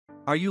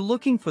Are you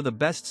looking for the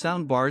best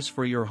soundbars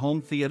for your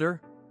home theater?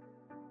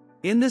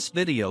 In this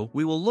video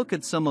we will look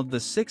at some of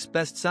the 6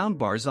 best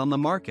soundbars on the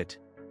market.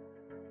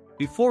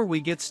 Before we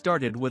get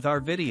started with our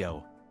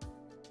video,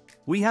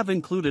 we have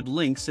included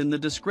links in the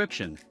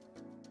description,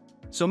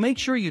 so make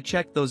sure you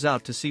check those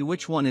out to see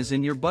which one is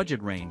in your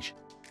budget range.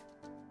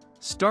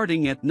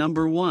 Starting at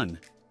number 1.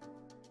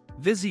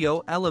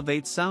 VIZIO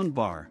Elevate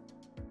Soundbar.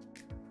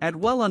 At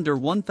well under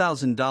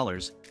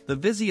 $1,000, the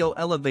VIZIO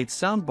Elevate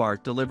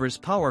Soundbar delivers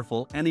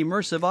powerful and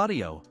immersive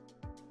audio.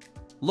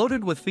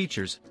 Loaded with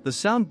features, the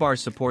soundbar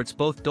supports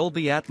both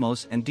Dolby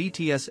Atmos and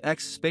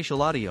DTS-X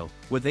spatial audio,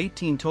 with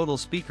 18 total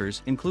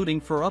speakers including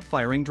 4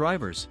 upfiring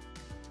drivers.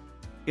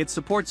 It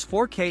supports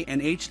 4K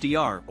and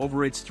HDR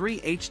over its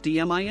 3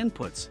 HDMI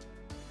inputs.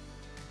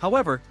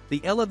 However,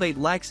 the Elevate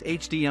lacks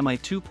HDMI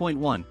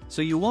 2.1,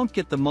 so you won't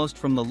get the most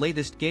from the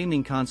latest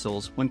gaming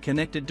consoles when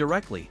connected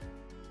directly.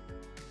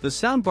 The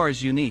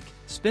soundbar's unique,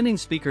 spinning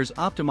speakers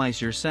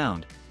optimize your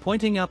sound,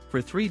 pointing up for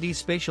 3D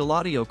spatial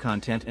audio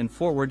content and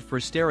forward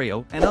for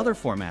stereo and other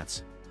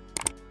formats.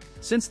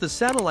 Since the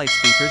satellite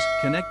speakers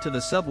connect to the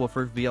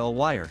subwoofer via a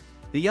wire,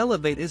 the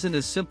Elevate isn't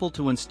as simple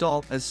to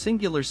install as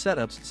singular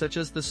setups such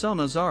as the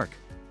Sonos Arc.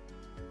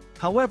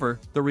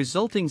 However, the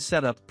resulting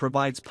setup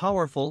provides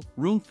powerful,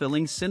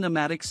 room-filling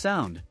cinematic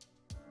sound.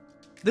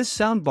 This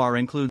soundbar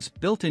includes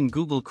built-in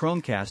Google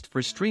Chromecast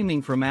for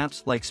streaming from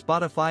apps like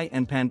Spotify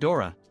and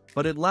Pandora,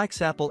 but it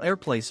lacks Apple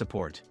AirPlay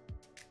support.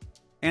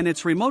 And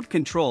its remote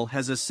control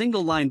has a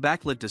single-line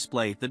backlit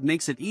display that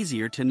makes it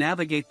easier to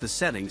navigate the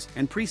settings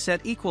and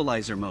preset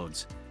equalizer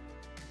modes.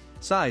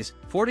 Size: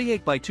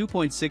 48 by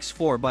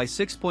 2.64 by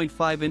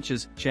 6.5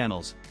 inches,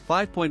 channels,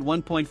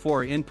 5.1.4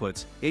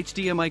 inputs,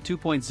 HDMI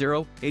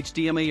 2.0,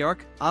 HDMI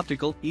ARC,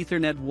 optical,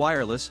 Ethernet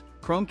wireless,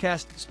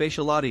 Chromecast,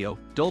 spatial audio,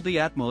 Dolby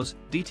Atmos,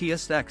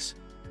 DTS-X.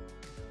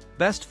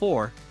 Best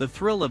 4, the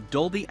thrill of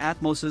Dolby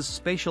Atmos's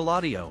spatial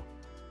audio.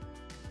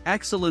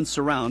 Excellent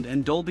surround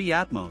and Dolby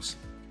Atmos.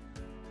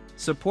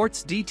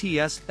 Supports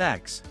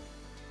DTS-X.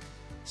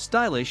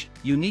 Stylish,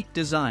 unique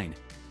design.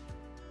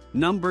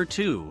 Number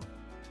 2.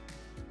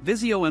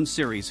 VIZIO M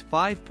Series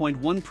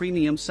 5.1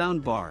 Premium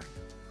Soundbar.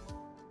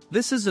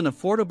 This is an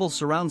affordable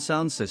surround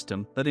sound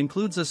system that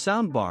includes a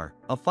soundbar,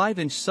 a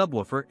 5-inch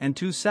subwoofer and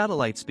 2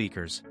 satellite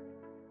speakers.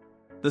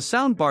 The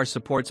soundbar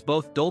supports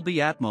both Dolby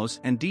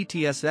Atmos and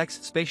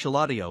DTS-X spatial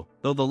audio,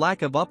 though the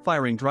lack of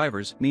upfiring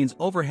drivers means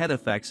overhead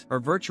effects are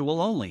virtual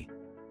only.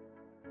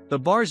 The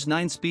bar's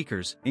 9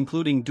 speakers,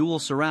 including dual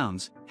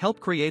surrounds,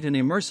 help create an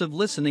immersive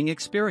listening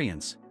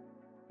experience.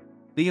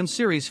 The M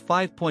Series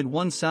 5.1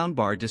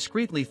 soundbar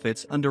discreetly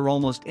fits under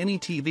almost any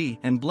TV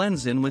and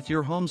blends in with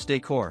your home's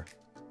decor.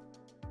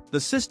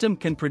 The system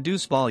can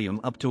produce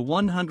volume up to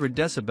 100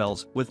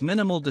 decibels with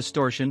minimal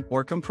distortion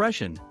or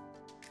compression.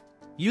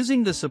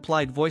 Using the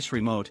supplied voice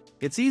remote,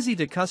 it's easy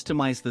to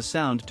customize the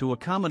sound to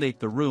accommodate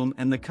the room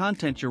and the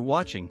content you're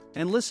watching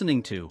and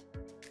listening to.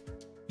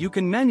 You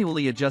can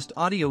manually adjust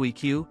audio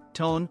EQ,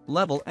 tone,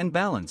 level and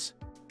balance.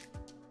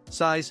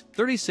 Size: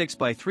 36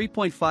 by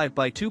 3.5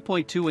 by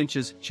 2.2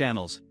 inches,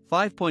 channels,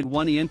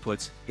 5.1e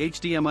inputs,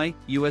 HDMI,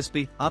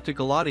 USB,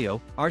 optical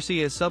audio,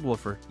 RCA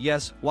subwoofer,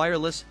 yes,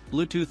 wireless,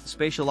 Bluetooth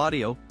spatial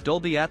audio,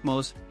 Dolby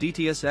Atmos,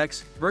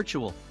 DTS-X,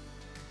 virtual.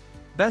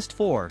 Best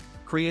 4,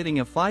 creating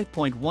a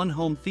 5.1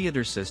 home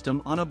theater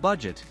system on a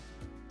budget.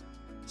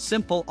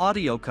 Simple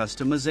audio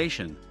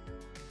customization.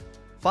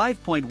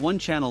 5.1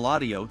 channel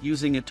audio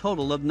using a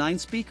total of 9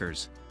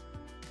 speakers.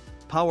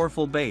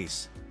 Powerful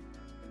bass.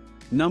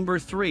 Number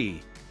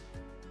 3.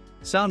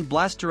 Sound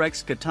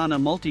BlasterX Katana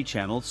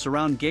Multi-Channel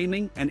Surround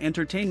Gaming and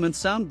Entertainment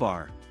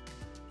Soundbar.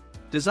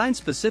 Designed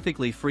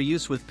specifically for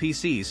use with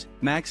PCs,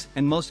 Macs,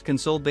 and most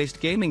console-based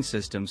gaming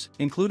systems,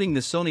 including the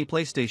Sony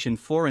PlayStation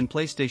 4 and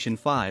PlayStation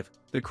 5,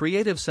 the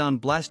creative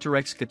sound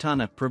BlasterX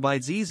Katana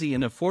provides easy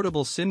and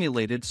affordable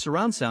simulated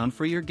surround sound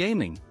for your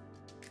gaming.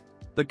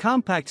 The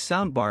compact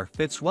soundbar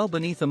fits well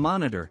beneath a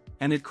monitor,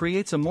 and it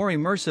creates a more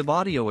immersive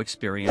audio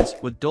experience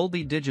with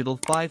Dolby Digital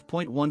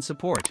 5.1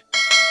 support.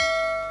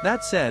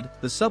 That said,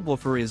 the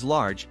subwoofer is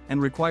large and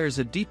requires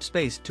a deep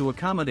space to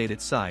accommodate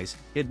its size.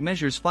 It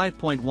measures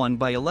 5.1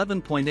 by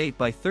 11.8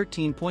 by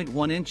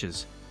 13.1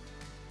 inches.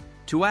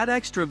 To add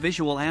extra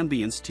visual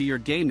ambience to your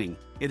gaming,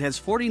 it has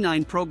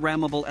 49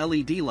 programmable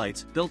LED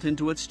lights built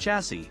into its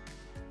chassis.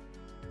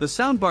 The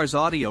soundbar's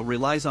audio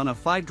relies on a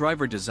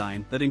 5-driver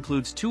design that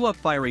includes 2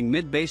 upfiring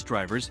mid-bass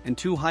drivers and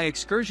 2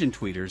 high-excursion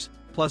tweeters,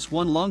 plus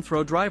 1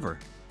 long-throw driver.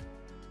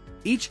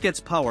 Each gets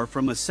power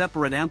from a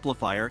separate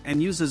amplifier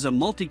and uses a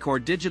multi-core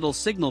digital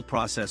signal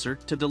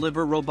processor to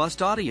deliver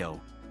robust audio.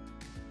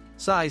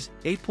 Size: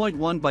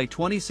 8.1 by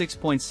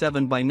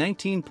 26.7 by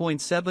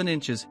 19.7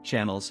 inches,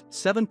 channels,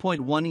 7.1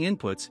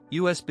 inputs,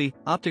 USB,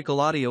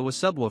 optical audio with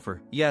subwoofer,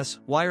 yes,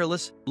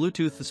 wireless,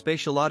 Bluetooth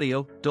spatial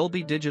audio,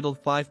 Dolby Digital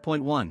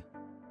 5.1.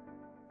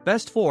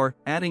 Best 4,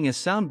 adding a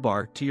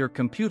soundbar to your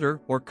computer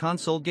or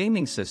console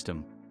gaming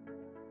system.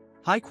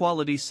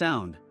 High-quality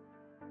sound.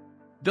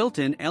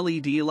 Built-in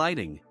LED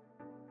lighting.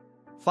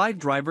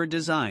 5-driver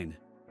design.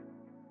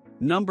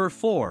 Number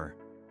 4.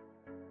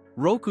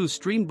 Roku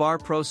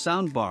Streambar Pro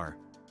Soundbar.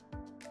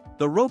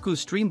 The Roku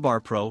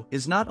Streambar Pro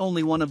is not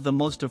only one of the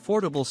most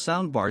affordable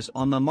soundbars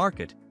on the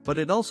market, but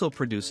it also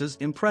produces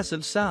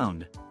impressive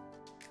sound.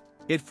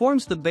 It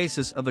forms the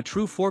basis of a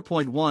true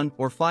 4.1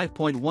 or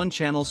 5.1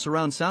 channel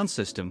surround sound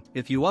system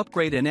if you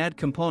upgrade and add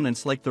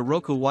components like the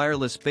Roku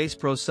Wireless Bass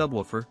Pro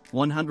Subwoofer,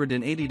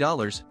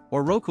 $180,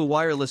 or Roku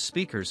Wireless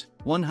Speakers,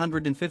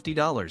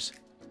 $150.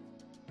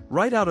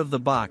 Right out of the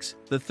box,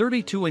 the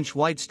 32-inch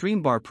wide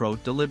Streambar Pro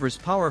delivers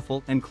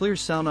powerful and clear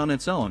sound on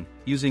its own,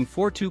 using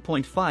four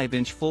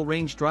 2.5-inch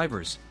full-range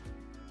drivers.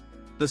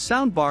 The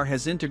soundbar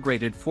has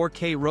integrated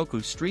 4K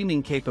Roku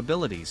streaming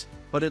capabilities,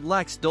 but it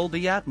lacks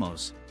Dolby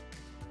Atmos.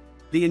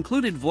 The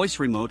included voice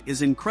remote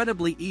is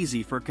incredibly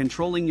easy for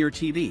controlling your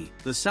TV,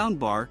 the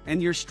soundbar,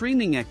 and your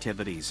streaming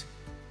activities.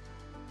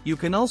 You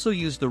can also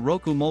use the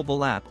Roku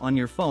mobile app on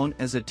your phone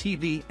as a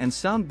TV and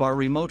soundbar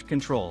remote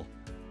control.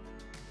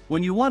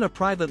 When you want a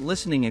private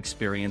listening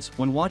experience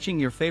when watching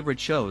your favorite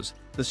shows,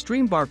 the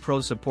Streambar Pro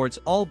supports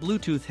all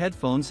Bluetooth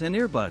headphones and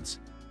earbuds.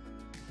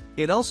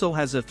 It also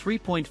has a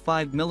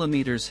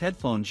 3.5mm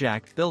headphone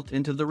jack built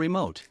into the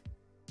remote.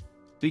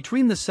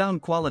 Between the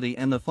sound quality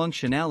and the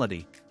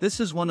functionality, this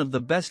is one of the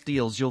best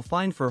deals you'll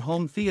find for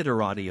home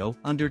theater audio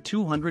under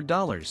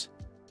 $200.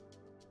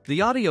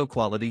 The audio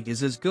quality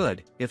is as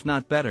good, if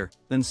not better,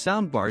 than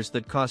soundbars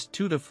that cost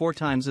 2 to 4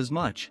 times as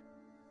much.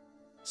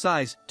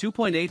 Size,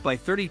 2.8 by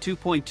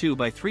 32.2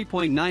 by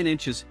 3.9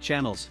 inches,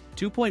 channels,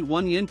 2.1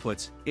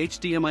 inputs,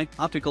 HDMI,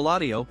 optical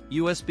audio,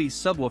 USB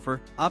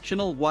subwoofer,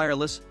 optional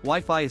wireless,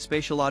 Wi-Fi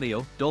spatial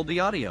audio, Dolby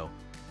audio.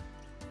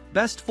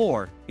 Best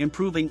 4,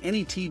 improving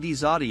any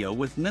TV's audio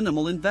with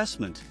minimal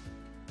investment.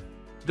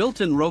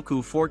 Built-in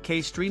Roku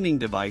 4K streaming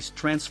device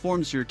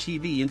transforms your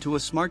TV into a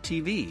smart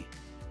TV.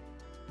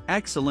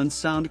 Excellent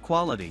sound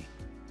quality.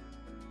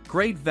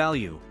 Great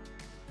value.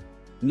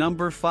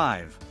 Number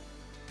 5.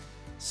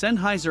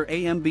 Sennheiser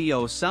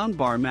AMBEO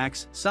Soundbar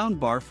Max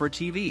Soundbar for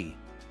TV.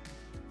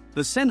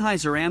 The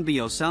Sennheiser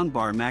AMBEO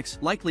Soundbar Max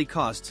likely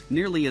costs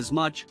nearly as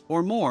much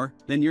or more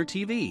than your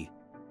TV.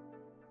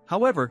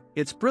 However,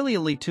 its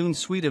brilliantly tuned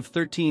suite of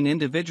 13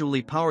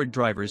 individually powered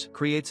drivers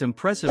creates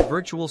impressive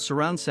virtual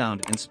surround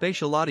sound and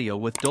spatial audio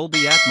with Dolby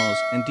Atmos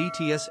and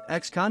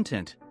DTS-X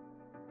content.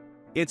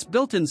 Its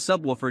built-in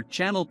subwoofer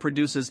channel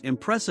produces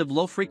impressive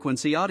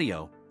low-frequency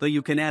audio, though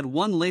you can add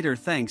one later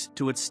thanks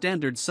to its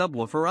standard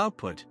subwoofer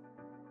output.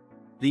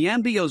 The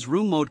AMBEO's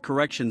room mode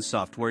correction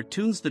software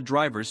tunes the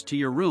drivers to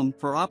your room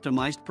for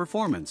optimized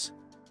performance.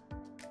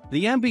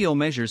 The AMBEO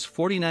measures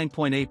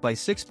 49.8 by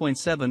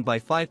 6.7 by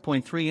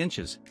 5.3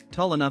 inches,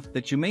 tall enough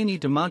that you may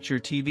need to mount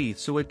your TV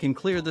so it can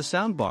clear the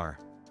soundbar.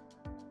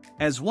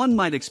 As one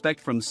might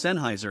expect from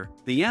Sennheiser,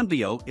 the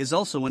AMBEO is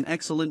also an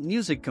excellent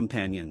music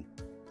companion.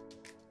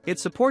 It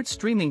supports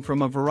streaming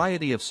from a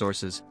variety of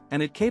sources,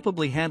 and it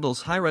capably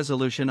handles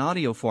high-resolution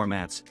audio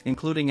formats,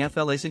 including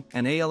FLAC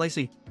and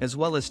ALAC, as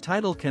well as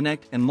Tidal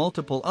Connect and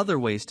multiple other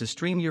ways to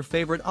stream your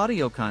favorite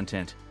audio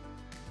content.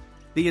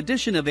 The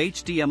addition of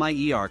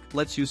HDMI eARC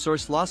lets you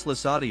source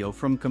lossless audio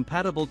from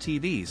compatible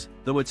TVs,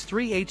 though its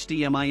 3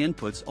 HDMI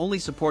inputs only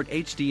support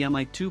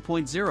HDMI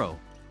 2.0.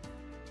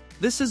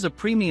 This is a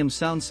premium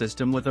sound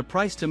system with a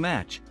price to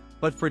match,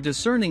 but for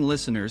discerning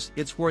listeners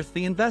it's worth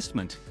the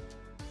investment.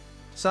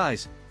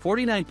 Size,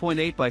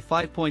 49.8 by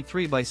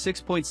 5.3 by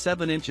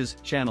 6.7 inches,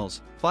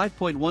 channels,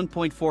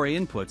 5.1.4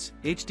 inputs,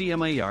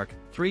 HDMI eARC,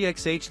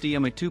 3x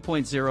HDMI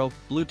 2.0,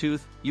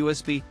 Bluetooth,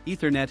 USB,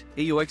 Ethernet,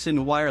 AUX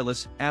and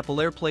wireless, Apple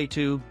AirPlay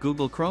 2,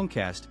 Google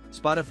Chromecast,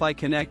 Spotify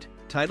Connect,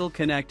 Tidal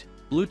Connect,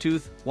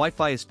 Bluetooth,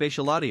 Wi-Fi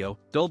spatial audio,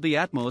 Dolby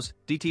Atmos,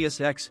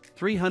 DTS-X,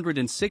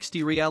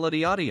 360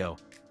 reality audio.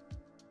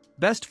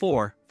 Best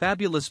 4,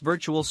 fabulous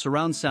virtual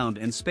surround sound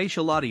and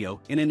spatial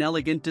audio in an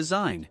elegant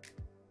design.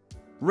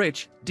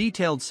 Rich,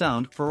 detailed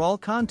sound for all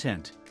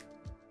content.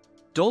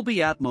 Dolby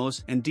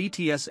Atmos and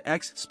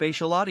DTS-X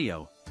spatial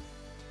audio.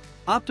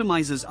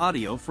 Optimizes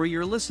audio for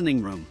your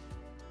listening room.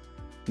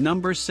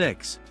 Number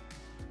 6.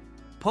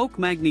 Polk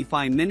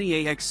MagniFi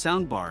Mini AX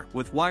Soundbar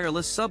with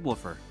wireless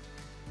subwoofer.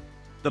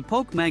 The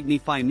Polk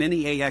MagniFi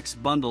Mini AX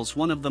bundles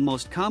one of the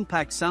most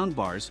compact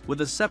soundbars with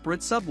a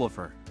separate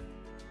subwoofer.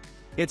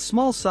 Its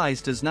small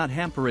size does not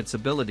hamper its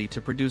ability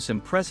to produce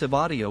impressive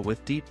audio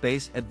with deep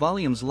bass at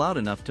volumes loud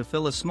enough to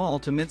fill a small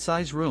to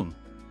mid-size room.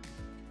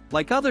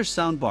 Like other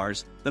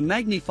soundbars, the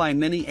MagniFi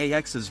Mini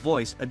AX's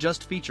voice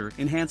adjust feature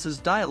enhances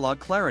dialogue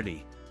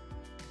clarity.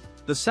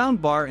 The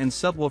soundbar and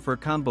subwoofer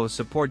combo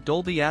support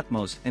Dolby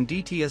Atmos and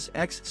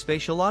DTS-X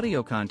spatial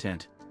audio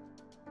content.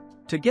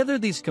 Together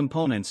these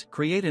components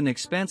create an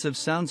expansive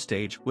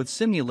soundstage with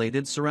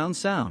simulated surround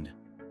sound.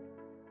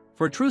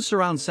 For true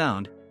surround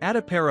sound, add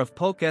a pair of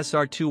Polk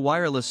SR2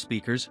 wireless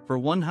speakers for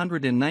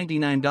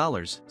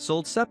 $199,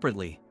 sold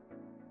separately.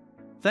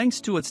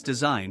 Thanks to its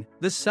design,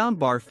 this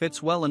soundbar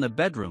fits well in a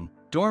bedroom,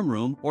 dorm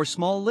room, or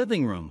small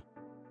living room.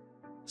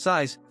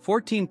 Size,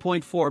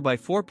 14.4 by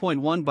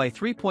 4.1 by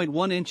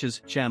 3.1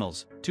 inches.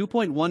 Channels,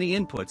 2.1e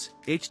inputs,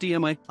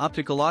 HDMI,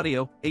 optical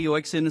audio,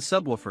 AUX in the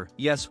subwoofer,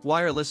 yes,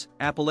 wireless,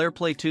 Apple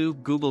AirPlay 2,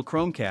 Google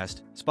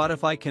Chromecast,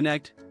 Spotify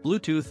Connect,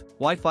 Bluetooth,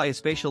 Wi-Fi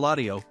spatial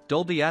audio,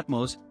 Dolby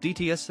Atmos,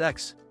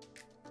 DTS:X.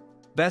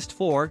 Best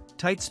 4,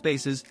 tight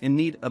spaces in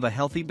need of a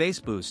healthy bass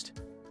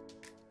boost.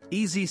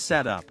 Easy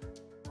setup.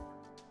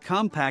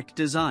 Compact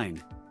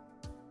design.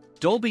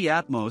 Dolby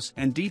Atmos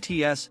and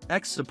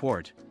DTS:X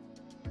support.